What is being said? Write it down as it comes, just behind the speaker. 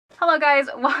Hello guys,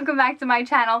 welcome back to my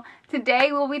channel.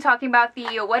 Today we'll be talking about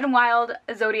the Wet n Wild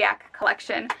Zodiac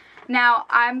collection. Now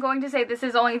I'm going to say this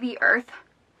is only the Earth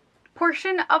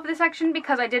portion of the section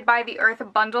because I did buy the Earth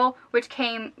bundle, which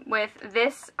came with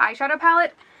this eyeshadow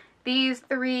palette, these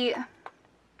three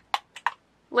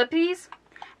lippies,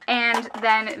 and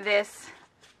then this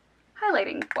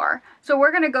highlighting bar. So we're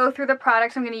going to go through the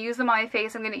products. I'm going to use them on my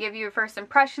face. I'm going to give you first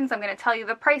impressions. I'm going to tell you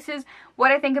the prices,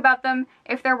 what I think about them,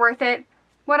 if they're worth it,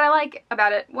 what I like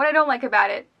about it, what I don't like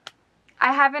about it.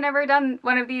 I haven't ever done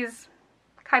one of these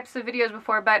types of videos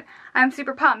before, but I'm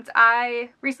super pumped.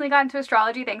 I recently got into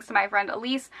astrology thanks to my friend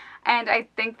Elise, and I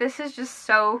think this is just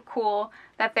so cool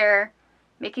that they're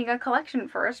making a collection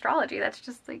for astrology. That's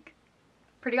just like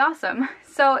pretty awesome.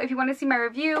 So if you want to see my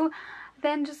review,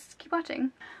 then just keep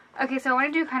watching. Okay, so I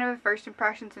want to do kind of a first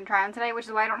impressions and try on today, which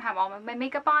is why I don't have all of my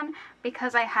makeup on,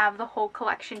 because I have the whole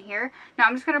collection here. Now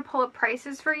I'm just going to pull up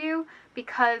prices for you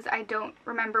because I don't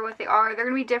remember what they are. They're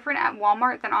going to be different at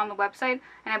Walmart than on the website,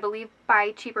 and I believe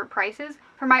by cheaper prices.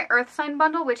 For my Earth Sign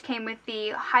bundle, which came with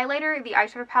the highlighter, the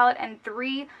eyeshadow palette, and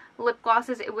 3 lip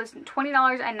glosses, it was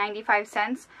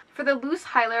 $20.95. For the loose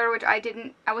highlighter, which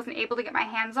I wasn't able to get my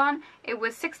hands on, it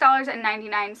was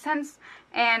 $6.99.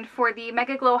 And for the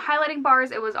Mega Glow highlighting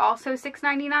bars, it was also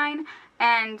 $6.99.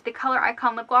 And the Color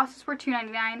Icon lip glosses were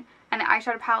 $2.99, and the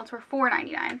eyeshadow palettes were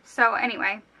 $4.99. So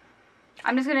anyway,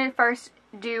 I'm just going to first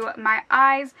do my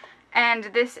eyes, and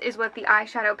this is what the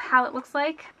eyeshadow palette looks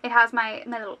like. It has my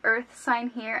little Earth sign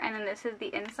here, and then this is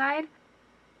the inside,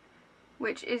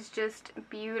 which is just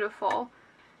beautiful.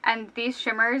 And these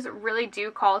shimmers really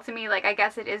do call to me. Like, I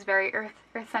guess it is very Earth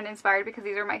Sign inspired because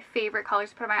these are my favorite colors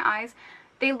to put on my eyes.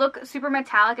 They look super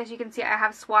metallic. As you can see, I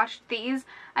have swatched these,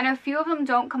 and a few of them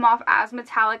don't come off as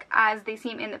metallic as they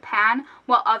seem in the pan,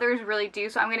 while others really do.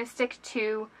 So I'm going to stick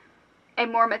to the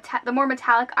more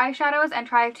metallic eyeshadows and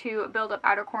try to build up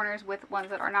outer corners with ones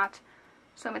that are not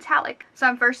so metallic. So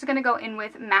I'm first going to go in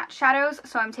with matte shadows.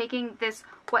 So I'm taking this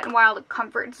Wet n Wild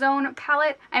Comfort Zone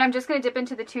palette, and I'm just going to dip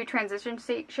into the 2 transition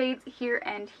shades here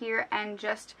and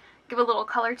just give a little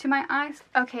color to my eyes.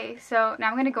 Okay, so now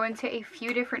I'm going to go into a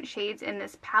few different shades in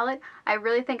this palette. I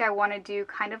really think I want to do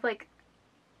kind of like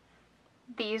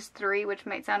these 3, which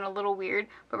might sound a little weird,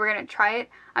 but we're going to try it.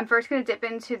 I'm first going to dip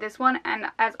into this one, and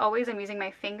as always I'm using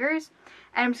my fingers,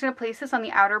 and I'm just going to place this on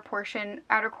the outer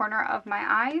corner of my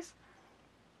eyes.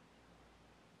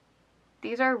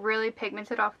 These are really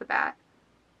pigmented off the bat,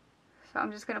 so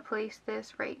I'm just going to place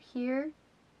this right here.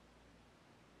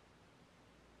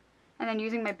 And then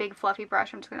using my big fluffy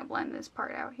brush, I'm just going to blend this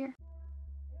part out here.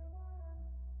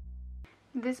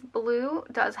 This blue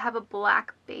does have a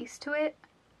black base to it,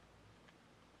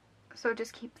 so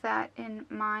just keep that in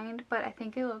mind, but I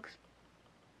think it looks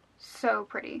so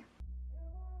pretty.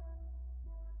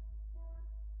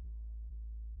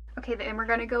 Okay, then we're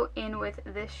going to go in with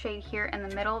this shade here in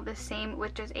the middle, the same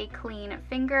with just a clean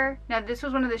finger. Now this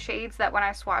was one of the shades that when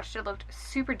I swatched it looked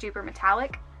super duper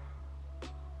metallic.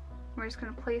 We're just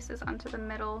going to place this onto the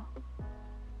middle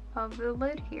of the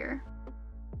lid here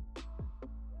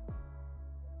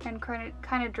and kind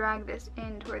of drag this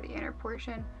in toward the inner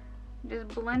portion. Just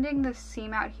blending the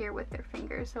seam out here with their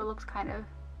fingers so it looks kind of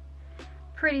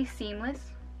pretty seamless,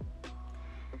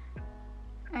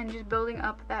 and just building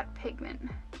up that pigment.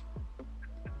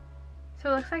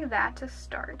 So it looks like that to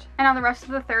start. And on the rest of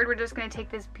the third, we're just going to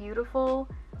take this beautiful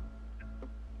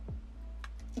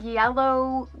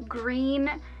yellow green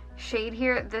shade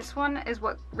here. This one is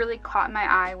what really caught my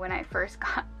eye when I first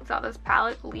saw this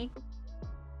palette leak.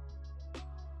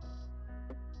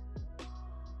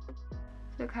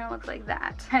 So it kind of looks like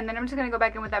that. And then I'm just going to go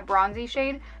back in with that bronzy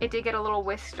shade. It did get a little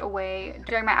whisked away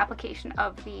during my application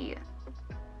of the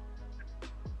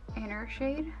inner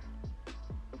shade.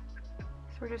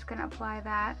 So we're just going to apply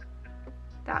that.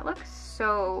 That looks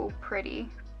so pretty.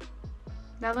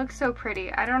 That looks so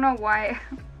pretty. I don't know why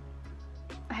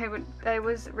I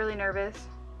was really nervous,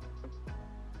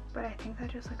 but I think that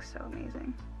just looks so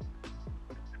amazing.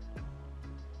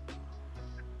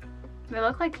 They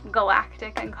look like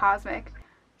galactic and cosmic.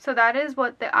 So that is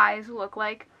what the eyes look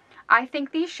like. I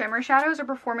think these shimmer shadows are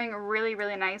performing really,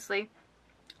 really nicely.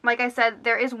 Like I said,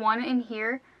 there is one in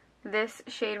here, this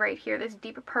shade right here, this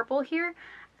deep purple here,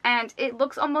 and it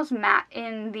looks almost matte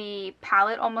in the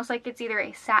palette, almost like it's either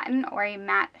a satin or a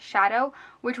matte shadow,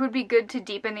 which would be good to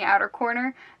deepen the outer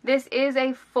corner. This is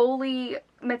a fully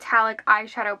metallic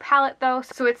eyeshadow palette though,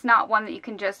 so it's not one that you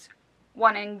can just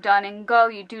one and done and go.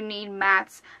 You do need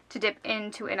mattes to dip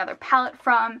into another palette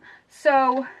from.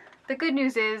 So the good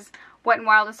news is Wet n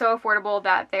Wild is so affordable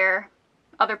that their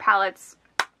other palettes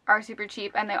are super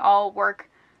cheap and they all work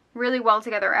really well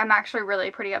together. I'm actually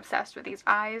really pretty obsessed with these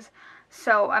eyes.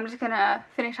 So I'm just going to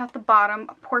finish off the bottom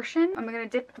portion. I'm going to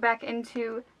dip back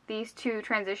into these two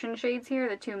transition shades here,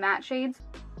 the two matte shades.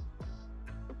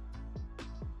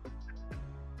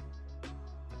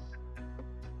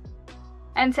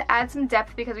 And to add some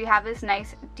depth, because we have this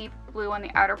nice deep blue on the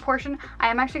outer portion, I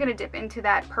am actually going to dip into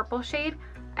that purple shade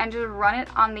and just run it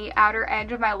on the outer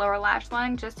edge of my lower lash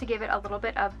line just to give it a little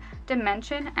bit of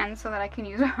dimension and so that I can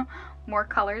use more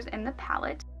colors in the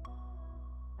palette.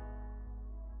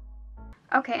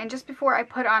 Okay, and just before I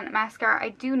put on mascara, I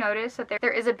do notice that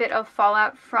there is a bit of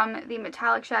fallout from the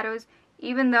metallic shadows,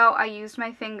 even though I used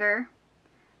my finger.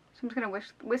 So I'm just going to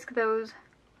whisk those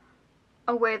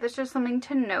away. That's just something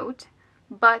to note.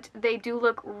 But they do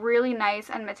look really nice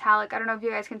and metallic. I don't know if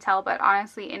you guys can tell, but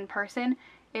honestly, in person,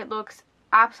 it looks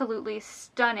absolutely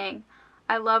stunning.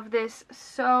 I love this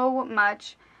so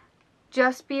much.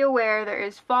 Just be aware there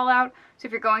is fallout, so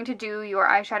if you're going to do your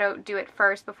eyeshadow, do it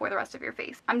first before the rest of your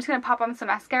face. I'm just going to pop on some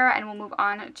mascara and we'll move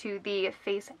on to the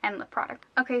face and lip product.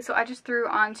 Okay, so I just threw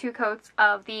on 2 coats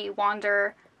of the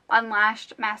Wander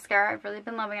Unlashed mascara. I've really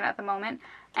been loving it at the moment.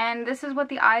 And this is what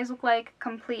the eyes look like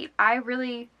complete. I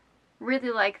really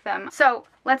like them. So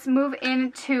let's move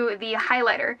into the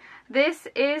highlighter. This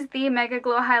is the Mega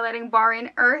Glow Highlighting Bar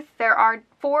in Earth. There are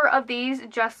 4 of these,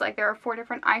 just like there are 4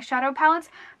 different eyeshadow palettes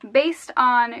based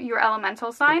on your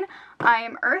elemental sign. I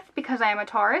am Earth because I am a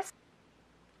Taurus.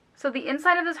 So the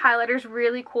inside of this highlighter is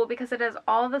really cool because it has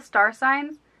all the star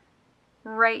signs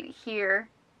right here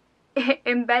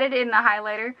embedded in the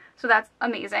highlighter, so that's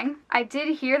amazing. I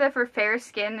did hear that for fair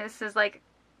skin this is like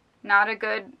not a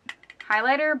good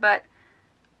highlighter, but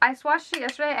I swatched it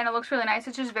yesterday and it looks really nice.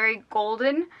 It's just very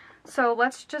golden. So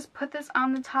let's just put this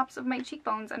on the tops of my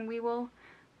cheekbones and we will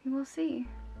see.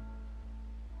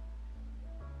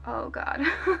 Oh god.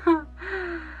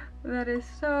 That is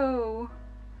so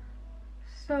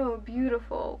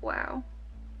beautiful. Wow.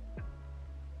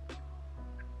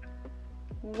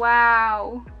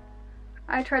 Wow.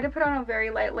 I tried to put on a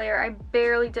very light layer. I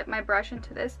barely dipped my brush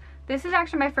into this. This is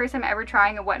actually my first time ever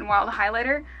trying a Wet n Wild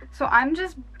highlighter, so I'm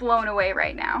just blown away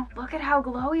right now. Look at how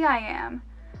glowy I am.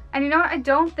 And you know what? I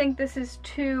don't think this is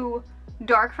too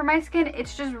dark for my skin.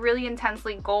 It's just really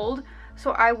intensely gold,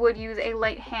 so I would use a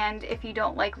light hand if you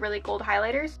don't like really gold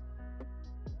highlighters.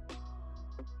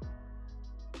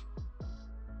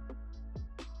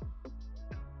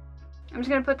 I'm just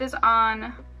going to put this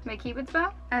on my Cupid's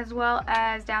bow, as well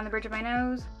as down the bridge of my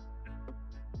nose.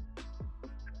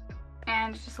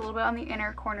 And just a little bit on the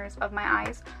inner corners of my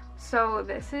eyes. So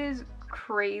this is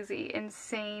crazy,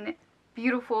 insane,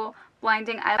 beautiful,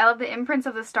 blinding. I love the imprints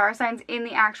of the star signs in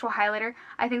the actual highlighter.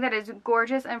 I think that is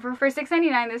gorgeous, and for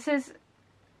 $6.99 this is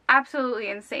absolutely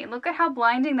insane. Look at how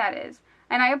blinding that is.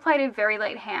 And I applied a very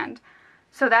light hand,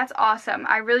 so that's awesome.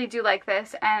 I really do like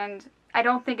this, and I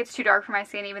don't think it's too dark for my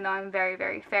skin, even though I'm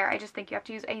very fair. I just think you have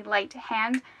to use a light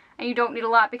hand. And you don't need a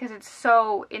lot because it's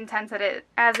so intense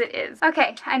as it is.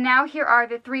 Okay, and now here are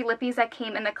the 3 lippies that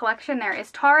came in the collection. There is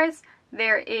Taurus,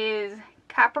 there is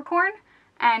Capricorn,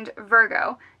 and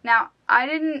Virgo. Now, I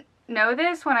didn't know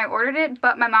this when I ordered it,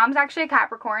 but my mom's actually a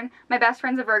Capricorn, my best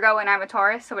friend's a Virgo, and I'm a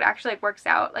Taurus, so it actually works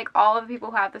out. Like, all of the people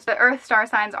who have this, the Earth star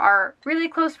signs are really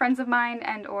close friends of mine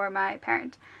and or my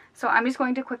parent. So I'm just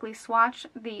going to quickly swatch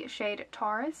the shade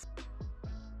Taurus.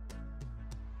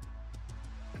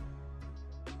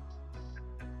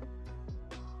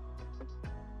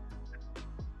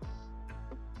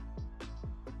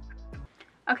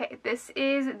 Okay, this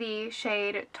is the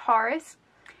shade Taurus.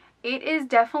 It is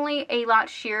definitely a lot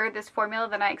sheerer, this formula,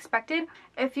 than I expected.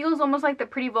 It feels almost like the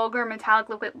Pretty Vulgar Metallic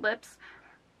Liquid Lips.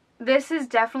 This is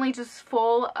definitely just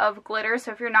full of glitter,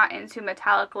 so if you're not into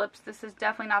metallic lips, this is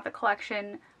definitely not the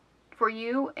collection for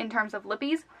you in terms of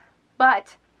lippies.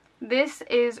 But this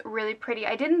is really pretty.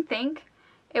 I didn't think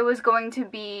it was going to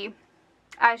be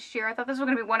as sheer. I thought this was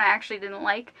going to be one I actually didn't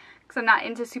like because I'm not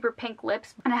into super pink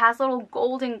lips. And it has little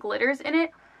golden glitters in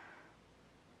it.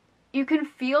 You can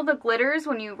feel the glitters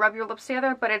when you rub your lips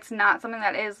together, but it's not something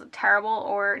that is terrible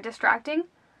or distracting. It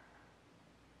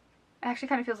actually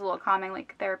kind of feels a little calming,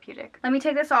 like therapeutic. Let me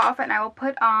take this off and I will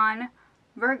put on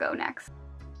Virgo next.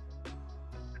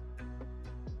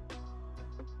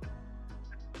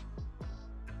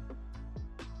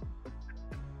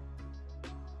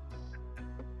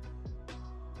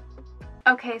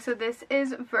 Okay, so this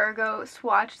is Virgo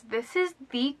Swatch. This is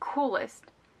the coolest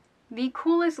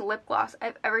lip gloss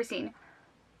I've ever seen.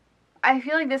 I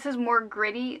feel like this is more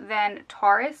gritty than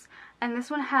Taurus, and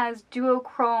this one has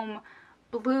duochrome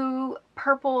blue,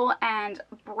 purple, and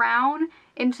brown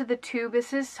into the tube.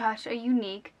 This is such a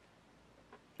unique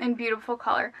and beautiful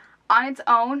color. on its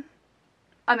own,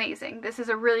 amazing. This is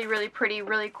a really, really pretty,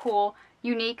 really cool,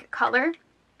 unique color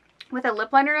with a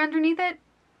lip liner underneath it.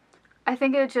 I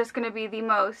think it's just going to be the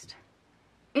most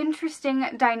interesting,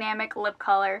 dynamic lip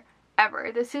color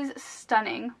ever. This is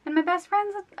stunning. And my best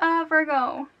friend's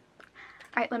Virgo.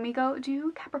 Alright, let me go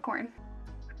do Capricorn.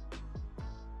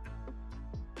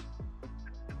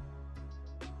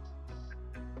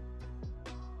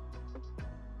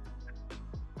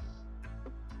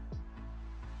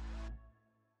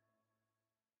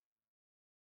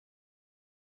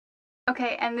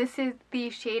 Okay, and this is the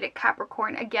shade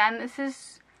Capricorn. Again, this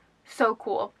is so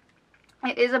cool.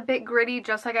 It is a bit gritty,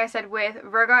 just like I said with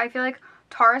Virgo. I feel like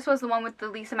Taurus was the one with the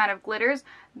least amount of glitters.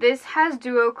 This has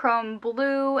duochrome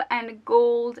blue and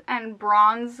gold and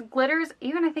bronze glitters.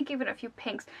 I think even a few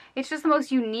pinks. It's just the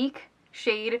most unique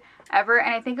shade ever,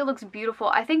 and I think it looks beautiful.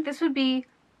 I think this would be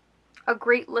a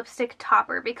great lipstick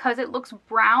topper because it looks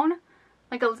brown,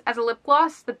 like as a lip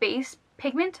gloss, the base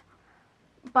pigment,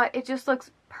 but it just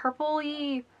looks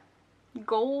purpley,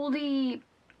 goldy,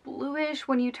 bluish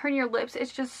when you turn your lips.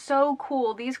 It's just so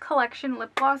cool. These collection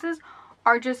lip glosses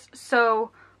are just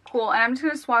so cool, and I'm just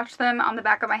going to swatch them on the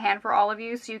back of my hand for all of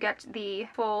you so you get the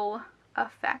full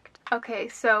effect. Okay,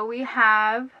 so we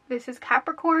have, this is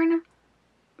Capricorn,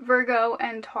 Virgo,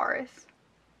 and Taurus.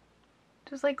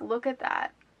 Just like, look at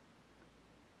that.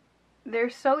 They're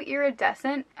so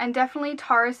iridescent, and definitely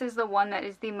Taurus is the one that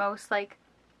is the most like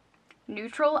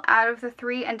neutral out of the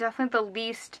three, and definitely the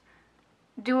least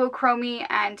duochromy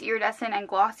and iridescent and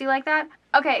glossy like that.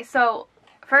 Okay, so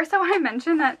first I want to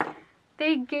mention that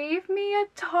they gave me a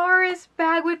Taurus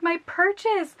bag with my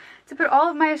purchase to put all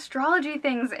of my astrology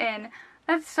things in.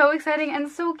 That's so exciting and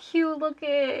so cute. Look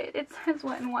it says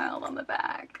Wet n Wild on the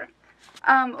back.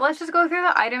 Let's just go through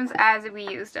the items as we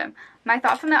used them. My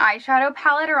thoughts on the eyeshadow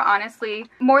palette are honestly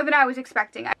more than I was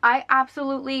expecting. I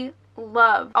absolutely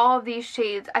love all of these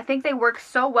shades. I think they work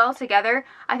so well together.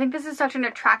 I think this is such an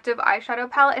attractive eyeshadow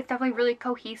palette. It's definitely really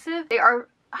cohesive. They are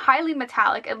highly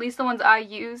metallic, at least the ones I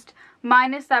used,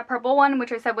 minus that purple one,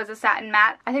 which I said was a satin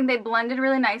matte. I think they blended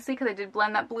really nicely because I did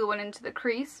blend that blue one into the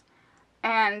crease,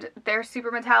 and they're super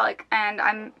metallic, and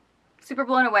I'm super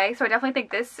blown away. So I definitely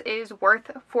think this is worth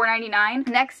 $4.99.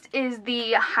 Next is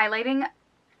the highlighting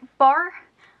bar,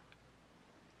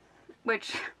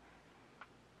 which,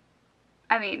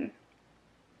 I mean,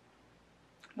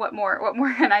 what more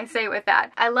can I say with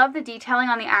that? I love the detailing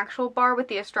on the actual bar with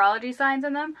the astrology signs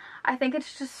in them. I think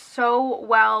it's just so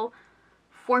well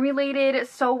formulated,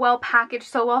 so well packaged,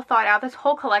 so well thought out. This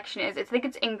whole collection is. I think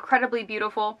it's incredibly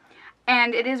beautiful,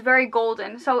 and it is very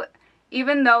golden. So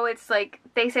even though it's like,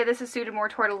 they say this is suited more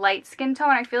toward a light skin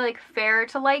tone, I feel like fair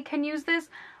to light can use this,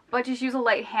 but just use a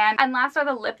light hand. And last are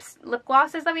the lip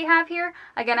glosses that we have here.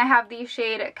 Again, I have the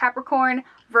shade Capricorn,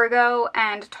 Virgo,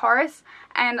 and Taurus,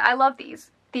 and I love these.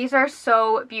 These are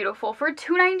so beautiful. For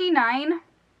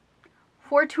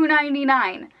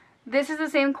 $2.99, this is the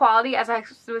same quality as I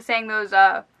was saying those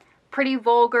pretty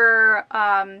vulgar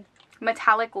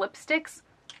metallic lipsticks.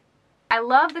 I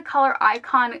love the Color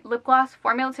Icon lip gloss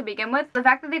formula to begin with. The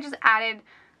fact that they just added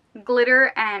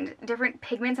glitter and different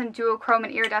pigments and duochrome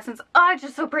and iridescence, oh, it's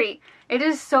just so pretty. It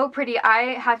is so pretty.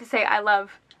 I have to say, I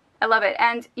love it.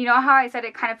 And you know how I said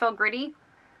it kind of felt gritty?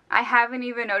 I haven't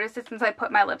even noticed it since I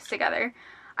put my lips together.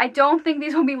 I don't think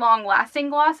these will be long-lasting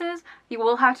glosses. You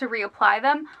will have to reapply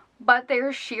them, but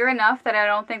they're sheer enough that I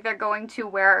don't think they're going to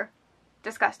wear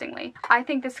disgustingly. I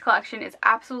think this collection is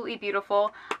absolutely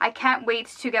beautiful. I can't wait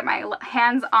to get my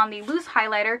hands on the loose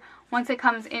highlighter once it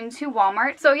comes into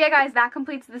Walmart. So yeah guys, that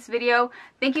completes this video.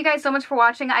 Thank you guys so much for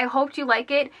watching. I hope you like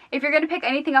it. If you're going to pick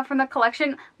anything up from the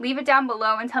collection, leave it down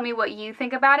below and tell me what you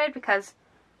think about it, because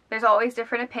there's always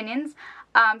different opinions.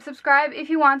 Subscribe if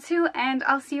you want to, and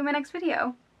I'll see you in my next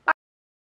video.